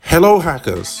Hello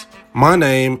hackers, my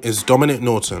name is Dominic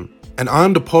Norton and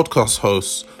I'm the podcast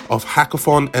host of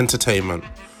Hackathon Entertainment,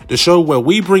 the show where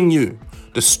we bring you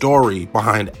the story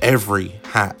behind every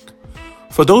hack.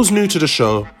 For those new to the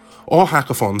show, or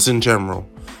hackathons in general,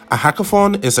 a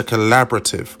hackathon is a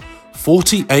collaborative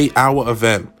 48-hour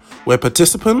event where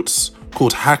participants,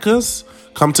 called hackers,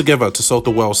 come together to solve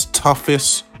the world's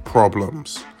toughest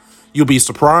problems. You'll be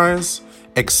surprised,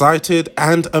 excited,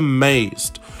 and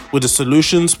amazed with the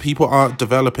solutions people are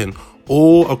developing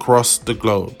all across the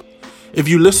globe. If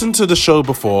you listened to the show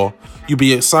before, you'll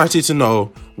be excited to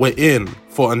know we're in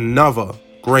for another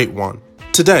great one.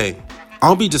 Today,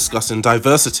 I'll be discussing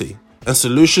diversity and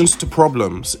solutions to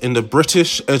problems in the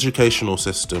British educational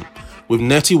system with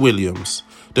Nettie Williams,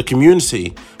 the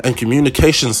Community and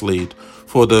Communications Lead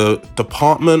for the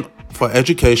Department for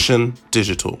Education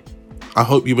Digital. I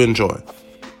hope you enjoy.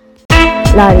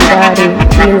 Ladi-dadi,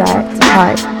 we like to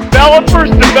type. Developers.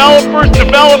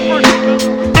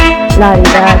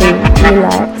 Ladi-dadi, we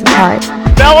like to type.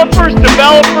 Developers.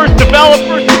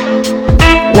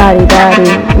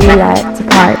 Ladi-dadi, we like to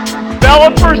type.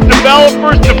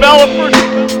 Developers.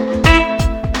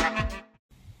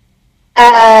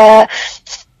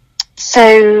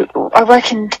 So I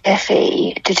work in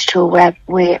DfE, Digital Web.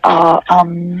 We are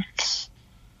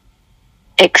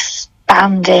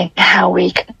expanding how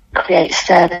we can create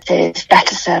services,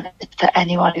 better services for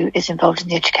anyone who is involved in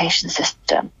the education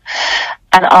system.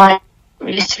 And I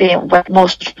used to be in more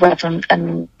web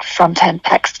and front-end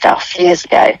tech stuff years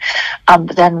ago,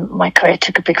 but then my career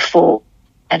took a big fall,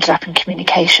 ended up in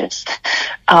communications.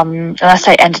 And I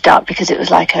say ended up because it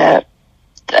was like I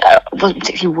wasn't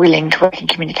particularly willing to work in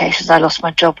communications. I lost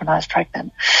my job when I was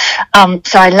pregnant.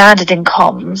 So I landed in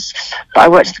comms, but I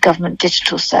worked at the government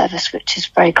digital service, which is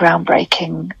very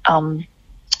groundbreaking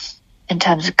in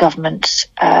terms of government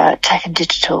tech and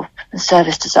digital and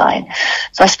service design.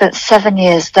 So I spent 7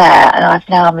 years there, and I've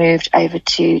now moved over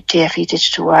to DfE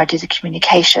Digital, where I do the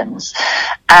communications.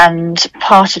 And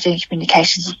part of doing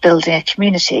communications is building a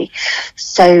community.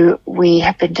 So we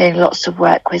have been doing lots of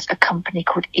work with a company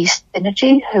called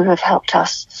eSynergy, who have helped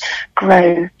us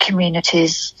grow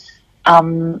communities.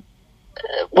 They're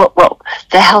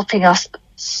helping us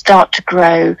start to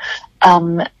grow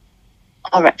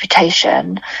our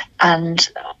reputation and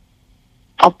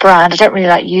our brand. I don't really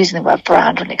like using the word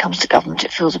brand when it comes to government.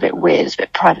 It feels a bit weird. It's a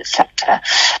bit private sector.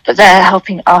 But they're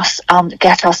helping us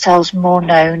get ourselves more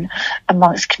known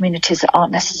amongst communities that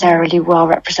aren't necessarily well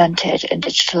represented in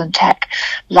digital and tech,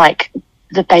 like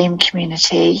the BAME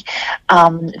community,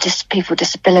 people with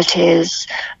disabilities,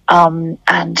 and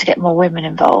to get more women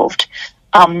involved.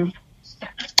 And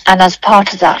as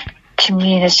part of that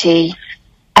community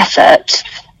effort,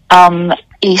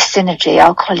 eSynergy,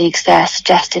 our colleagues there,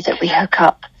 suggested that we hook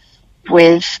up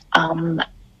with an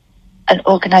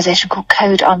organisation called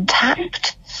Code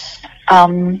Untapped.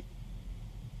 And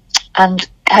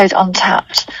Code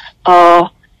Untapped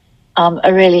are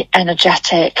a really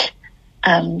energetic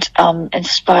and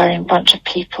inspiring bunch of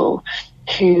people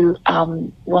who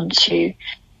want to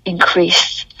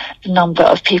increase the number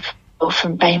of people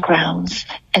from backgrounds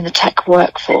in the tech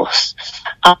workforce.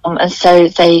 And so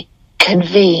they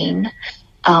convene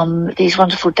these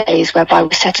wonderful days whereby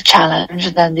we set a challenge,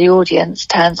 and then the audience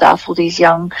turns up, all these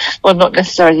young, well, not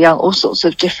necessarily young, all sorts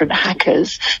of different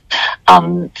hackers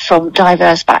from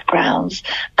diverse backgrounds,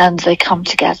 and they come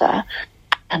together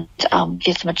and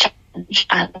give them a challenge,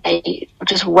 and they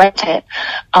just wet it,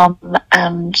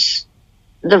 and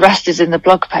the rest is in the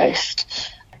blog post.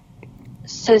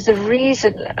 So the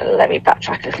reason, let me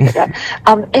backtrack a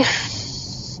little bit.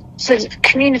 So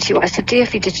community-wise, so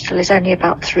DfE Digital is only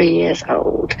about 3 years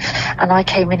old, and I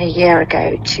came in a year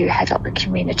ago to head up the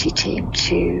community team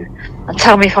and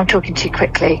tell me if I'm talking too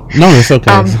quickly. No, it's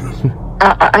okay.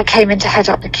 I came in to head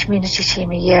up the community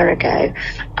team a year ago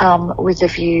with a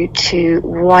view to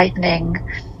widening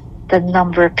the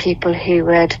number of people who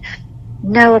would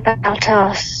know about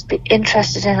us, be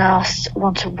interested in us,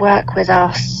 want to work with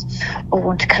us, or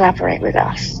want to collaborate with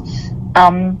us.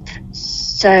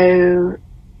 So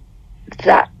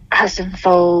that has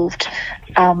involved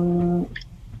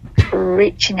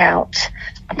reaching out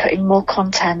and putting more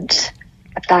content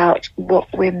about what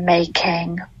we're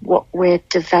making, what we're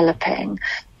developing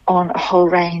on a whole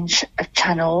range of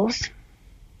channels.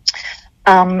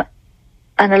 And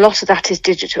a lot of that is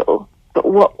digital. But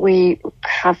what we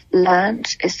have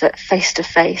learned is that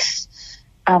face-to-face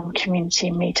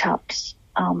community meetups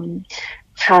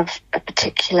have a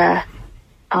particular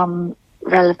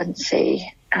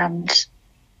relevancy and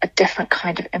a different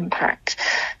kind of impact.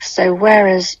 So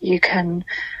whereas you can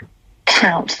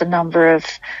count the number of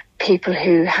people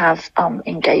who have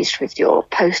engaged with your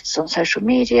posts on social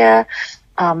media.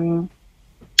 When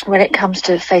it comes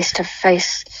to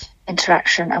face-to-face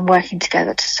interaction and working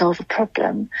together to solve a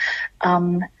problem,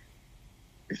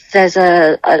 there's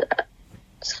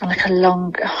like a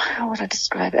long, how would I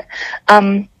describe it?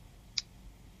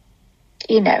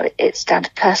 It's down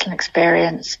to personal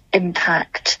experience,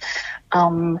 impact.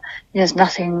 There's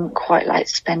nothing quite like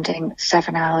spending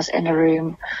 7 hours in a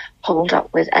room holed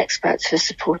up with experts who are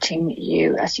supporting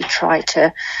you as you try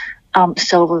to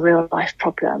solve a real life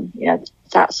problem.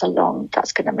 That's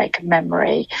going to make a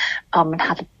memory and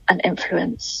have an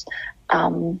influence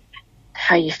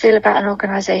how you feel about an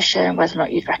organisation, whether or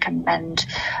not you'd recommend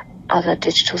other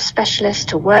digital specialists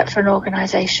to work for an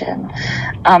organisation.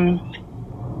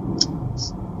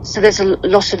 So there's a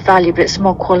lot of value, but it's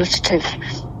more qualitative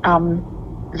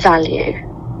value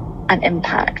and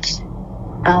impact.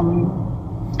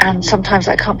 And sometimes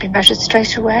that can't be measured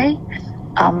straight away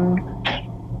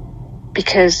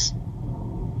because,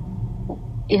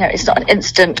 it's not an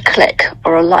instant click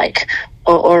or a like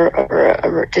or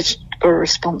a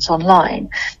response online.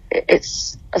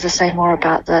 It's, as I say, more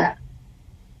about the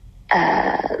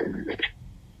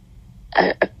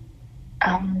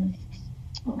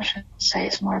what should I say?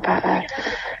 It's more about a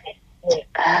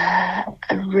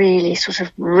really sort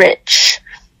of rich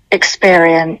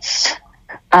experience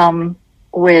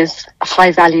with a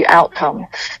high value outcome.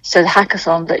 So the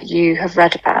hackathon that you have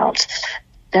read about,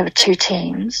 there were 2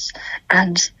 teams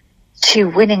and 2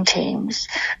 winning teams,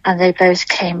 and they both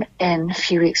came in a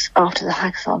few weeks after the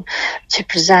hackathon to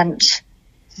present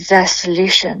their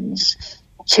solutions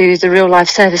to the real life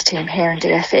service team here in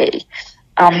DfE.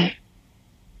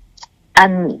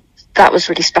 And that was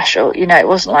really special. It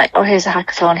wasn't like, oh, here's a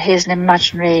hackathon, here's an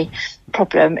imaginary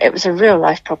problem. It was a real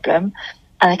life problem,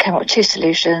 and they came up with 2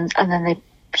 solutions, and then they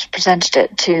presented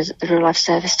it to the real life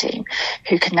service team,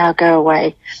 who can now go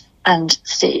away and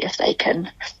see if they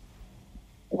can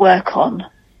work on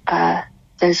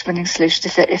those winning solutions,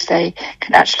 if they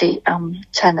can actually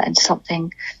turn that into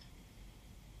something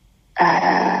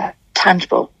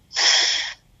tangible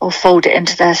or fold it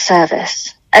into their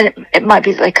service. And it might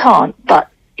be that they can't, but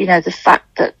the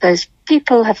fact that those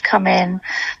people have come in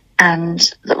and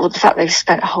the fact they've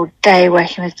spent a whole day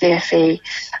working with DfE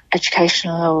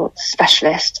educational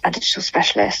specialists and digital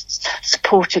specialists,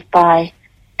 supported by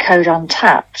Code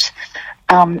Untapped,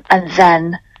 and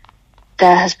then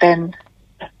there has been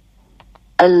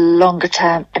a longer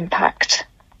term impact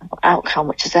outcome,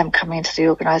 which is them coming into the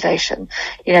organisation.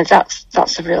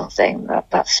 That's a real thing.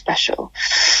 That's special.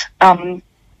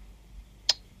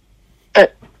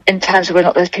 But in terms of whether or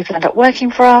not those people end up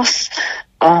working for us,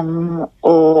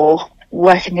 or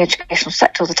work in the educational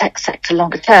sector or the tech sector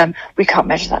longer term, we can't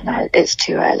measure that now. It's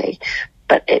too early.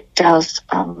 But it does,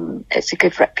 it's a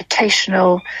good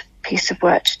reputational piece of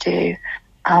work to do.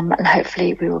 And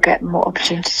hopefully we will get more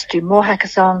opportunities to do more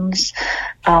hackathons.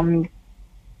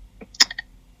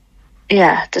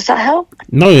 Does that help?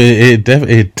 No, it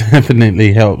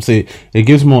definitely helps. It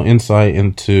gives more insight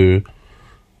into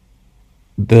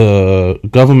the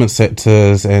government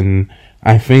sectors, and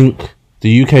I think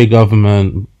the UK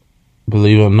government,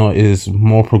 believe it or not, is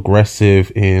more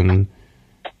progressive in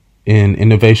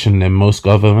innovation than most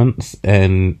governments,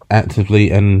 and actively.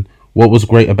 And what was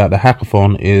great about the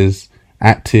hackathon is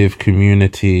active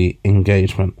community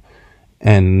engagement,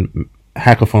 and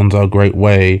hackathons are a great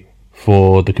way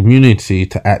for the community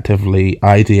to actively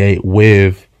ideate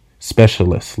with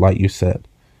specialists, like you said.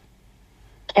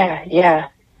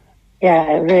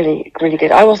 Yeah, really, really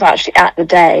good. I wasn't actually at the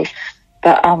day,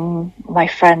 but my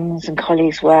friends and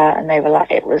colleagues were, and they were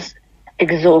like, it was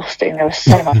exhausting. There was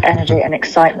so much energy and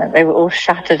excitement. They were all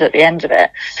shattered at the end of it.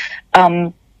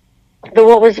 But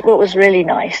what was really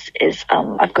nice is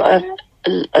I've got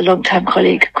a long-term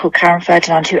colleague called Karen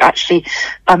Ferdinand, who actually,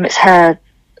 it's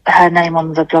her name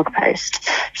on the blog post.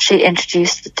 She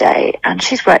introduced the day, and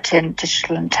she's worked in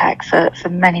digital and tech for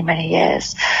many, many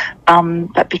years.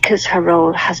 But because her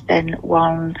role has been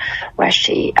one where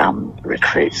she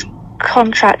recruits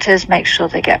contractors, makes sure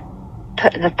they get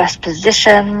put in the best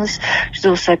positions. She's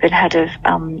also been head of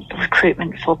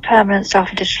recruitment for permanent staff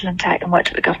in digital and tech, and worked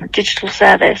at the government digital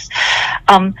service.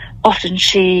 Often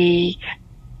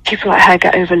people like her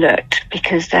get overlooked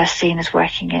because they're seen as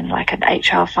working in like an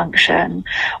HR function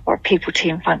or a people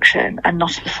team function and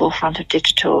not at the forefront of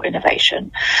digital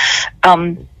innovation.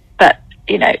 But,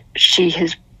 she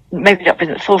has maybe not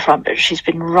been at the forefront, but she's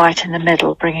been right in the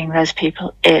middle, bringing those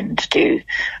people in to do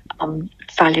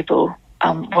valuable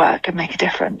work and make a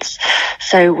difference.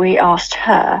 So I asked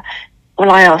her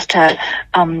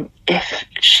if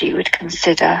she would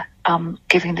consider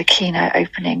giving the keynote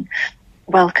opening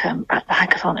welcome at the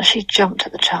hackathon, and she jumped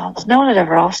at the chance. No one had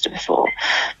ever asked her before,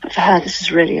 but for her this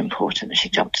is really important, and she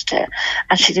jumped at it,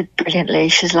 and she did brilliantly.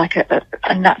 She's like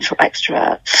a natural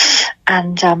extrovert,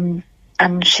 and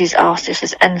she's asked if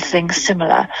there's anything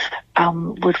similar.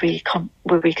 Would we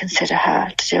consider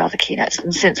her to do other keynotes?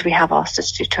 And since we have asked her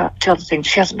to do two other things,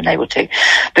 she hasn't been able to.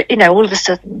 But all of a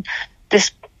sudden,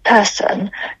 this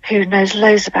person who knows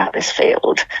loads about this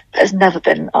field but has never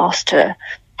been asked to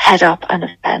head up an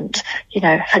event,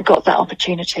 had got that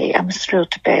opportunity and was thrilled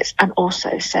to bits, and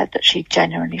also said that she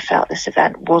genuinely felt this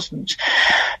event wasn't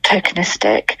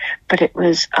tokenistic, but it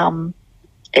was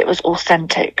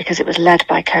authentic, because it was led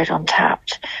by Code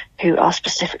Untapped, who are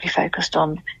specifically focused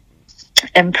on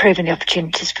improving the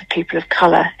opportunities for people of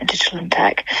colour in digital and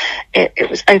tech. It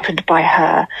was opened by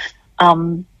her,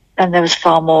 and there was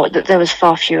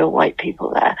far fewer white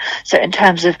people there. So in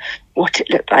terms of what it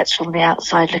looked like from the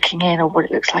outside looking in, or what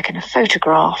it looks like in a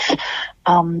photograph,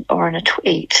 or in a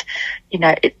tweet,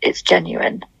 it's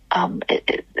genuine.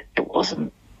 It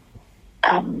wasn't,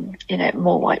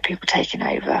 more white people taking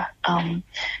over.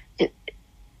 It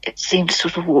seemed to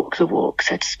sort of walk the walk,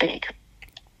 so to speak.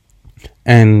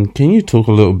 And can you talk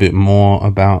a little bit more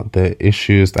about the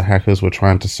issues the hackers were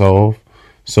trying to solve?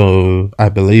 So I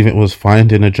believe it was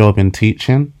finding a job in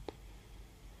teaching.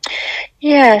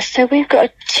 Yeah, so we've got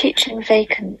a teaching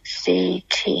vacancy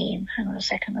team. Hang on a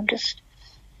second, I'm just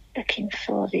looking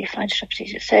for the find a job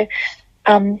teacher. So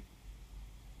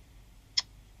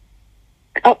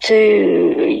up to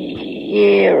a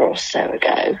year or so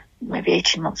ago, maybe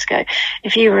 18 months ago,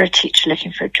 if you were a teacher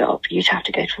looking for a job, you'd have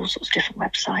to go to all sorts of different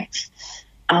websites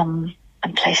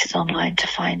and places online to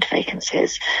find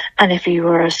vacancies. And if you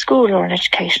were a school or an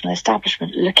educational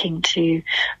establishment looking to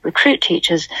recruit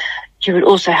teachers, you would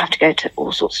also have to go to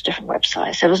all sorts of different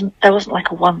websites. There wasn't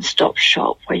like a one-stop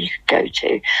shop where you could go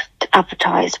to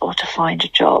advertise or to find a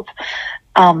job.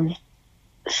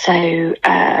 So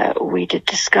we did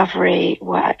discovery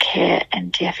work here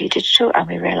in DfE Digital, and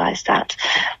we realised that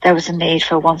there was a need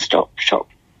for a one-stop shop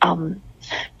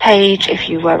page if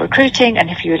you were recruiting and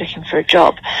if you were looking for a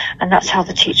job. And that's how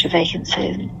the teacher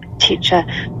vacancies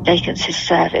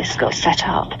service got set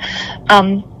up.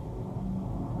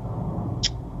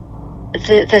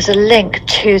 There's a link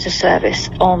to the service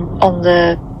on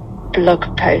the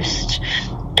blog post,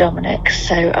 Dominic.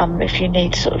 So if you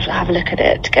need to sort of have a look at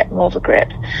it to get more of a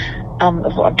grip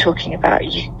of what I'm talking about,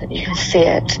 you can see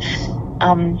it.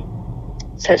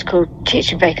 So it's called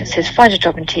Teaching Vacancies, Find a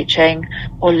Job in Teaching,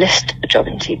 or List a Job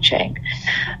in Teaching.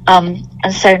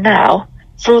 And so now,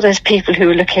 for all those people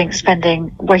who are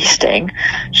wasting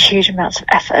huge amounts of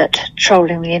effort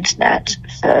trolling the internet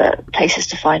for places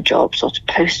to find jobs or to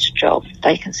post job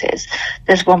vacancies,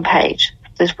 there's one page.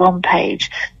 There's one page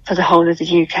for the whole of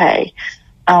the UK.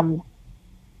 And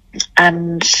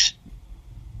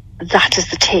that is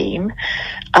the team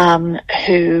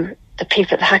who the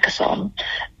people at the hackathon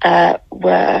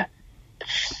were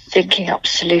thinking up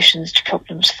solutions to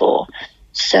problems for.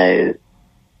 So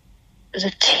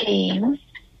the team,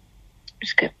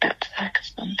 let's go back to the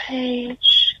hackathon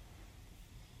page.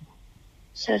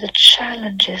 So the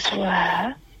challenges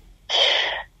were,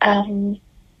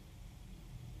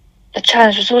 the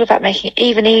challenge was all about making it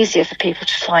even easier for people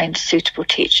to find suitable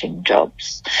teaching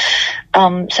jobs.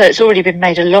 So it's already been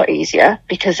made a lot easier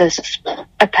because there's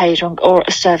a page or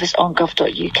a service on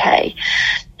gov.uk,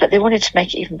 but they wanted to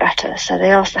make it even better. So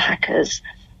they asked the hackers,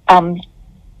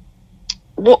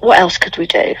 what else could we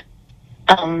do?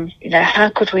 How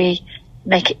could we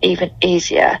make it even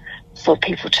easier for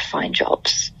people to find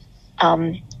jobs?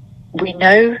 We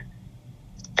know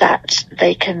that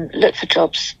they can look for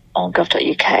jobs on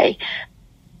gov.uk,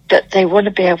 but they want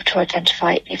to be able to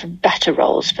identify even better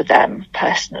roles for them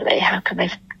personally. How can they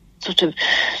sort of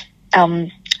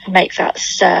make that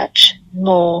search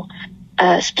more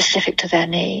specific to their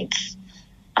needs?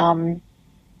 And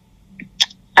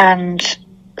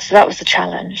so that was the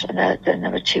challenge, and then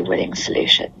there were two winning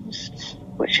solutions,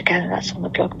 which again, that's on the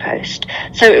blog post.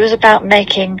 So it was about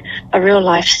making a real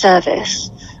life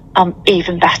service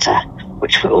even better,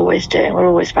 which we're always doing. We're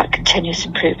always about continuous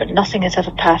improvement. Nothing is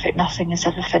ever perfect, nothing is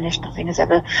ever finished, nothing is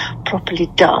ever properly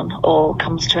done or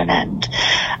comes to an end.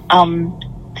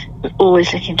 We're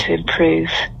always looking to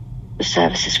improve the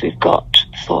services we've got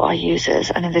for our users,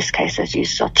 and in this case those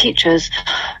users are teachers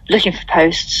looking for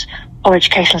posts or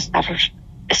educational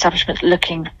establishments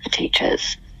looking for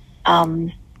teachers.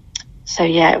 So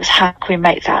yeah, it was how can we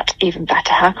make that even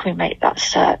better? How can we make that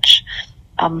search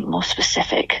more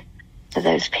specific for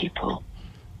those people?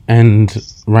 And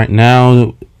right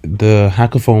now, the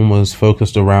hackathon was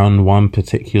focused around one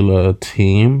particular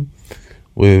team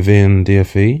within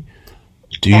DfE.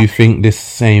 Do you think this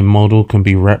same model can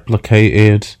be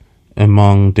replicated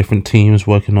among different teams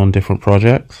working on different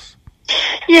projects?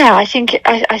 Yeah, I think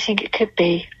it could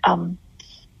be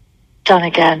done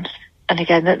again and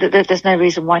again. There's no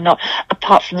reason why not,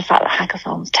 apart from the fact that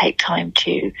hackathons take time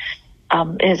to.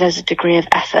 There's a degree of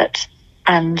effort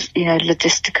and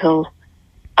logistical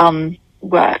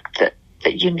work that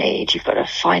you need. You've got to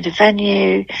find a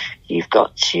venue. You've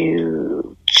got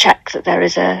to check that there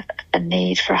is a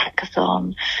need for a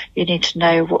hackathon. You need to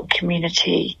know what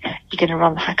community you're going to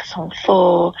run the hackathon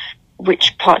for,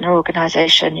 which partner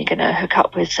organisation you're going to hook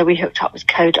up with. So we hooked up with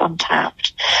Code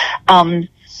Untapped.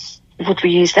 Would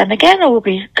we use them again, or would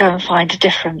we go and find a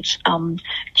different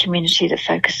community that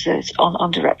focuses on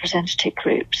underrepresented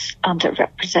groups, you know what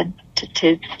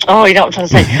I'm trying to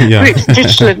say, groups,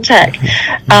 digital and tech.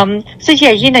 So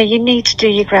yeah, you need to do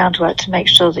your groundwork to make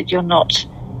sure that you're not,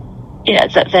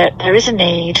 that there is a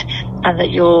need and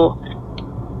that you're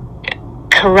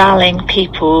corralling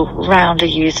people around a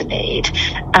user need,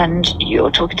 and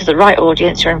you're talking to the right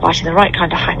audience, you're inviting the right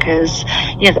kind of hackers,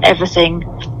 that everything.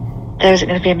 There isn't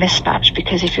going to be a mismatch,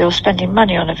 because if you're spending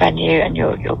money on a venue and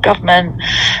you're government,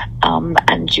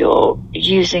 and you're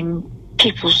using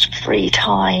people's free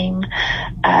time,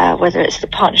 whether it's the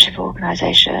partnership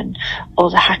organisation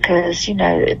or the hackers,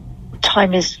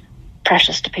 time is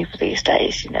precious to people these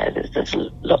days. There's a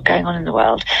lot going on in the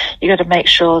world. You got to make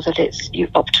sure that you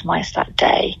optimise that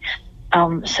day,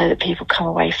 so that people come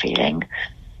away feeling,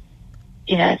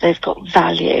 they've got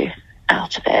value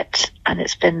out of it, and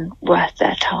it's been worth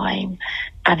their time,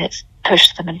 and it's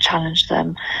pushed them and challenged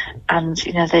them, and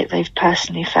they've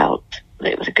personally felt that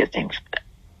it was a good thing,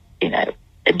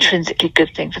 intrinsically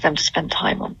good thing for them to spend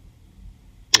time on.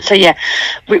 So yeah,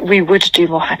 we would do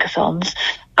more hackathons.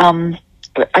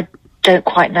 I don't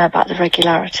quite know about the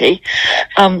regularity,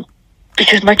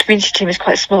 because my community team is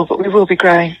quite small, but we will be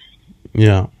growing.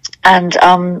 Yeah. And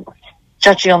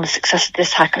judging on the success of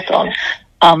this hackathon,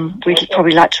 we'd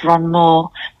probably like to run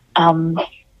more.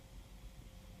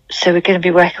 So we're going to be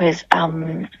working with,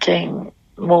 doing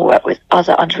more work with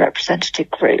other underrepresented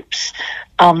groups.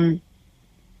 But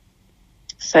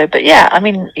yeah, I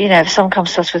mean, if someone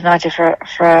comes to us with an idea for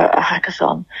a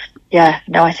hackathon,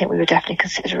 I think we would definitely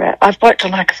consider it. I've worked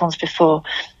on hackathons before,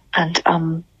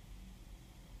 and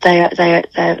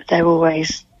they're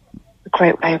always a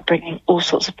great way of bringing all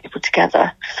sorts of people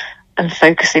together and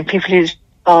focusing people who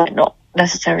are not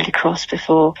necessarily crossed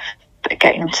before, but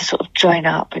getting them to sort of join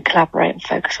up and collaborate and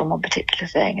focus on one particular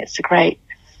thing.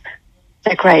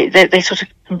 They're great. They sort of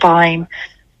combine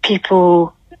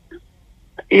people,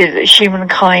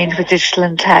 humankind with digital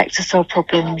and tech to solve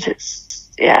problems.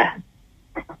 They're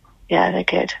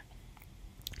good.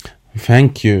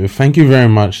 Thank you very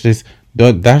much.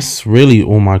 That's really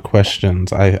all my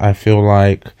questions. I feel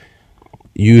like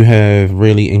you have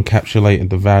really encapsulated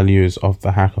the values of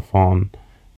the hackathon.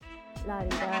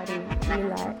 La-di-da-di, we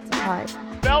like to party.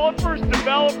 Developers.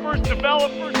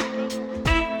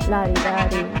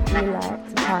 La-di-da-di, we like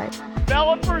to party.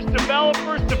 Developers.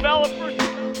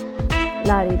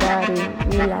 La-di-da-di,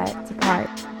 we like to party.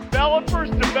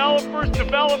 Developers.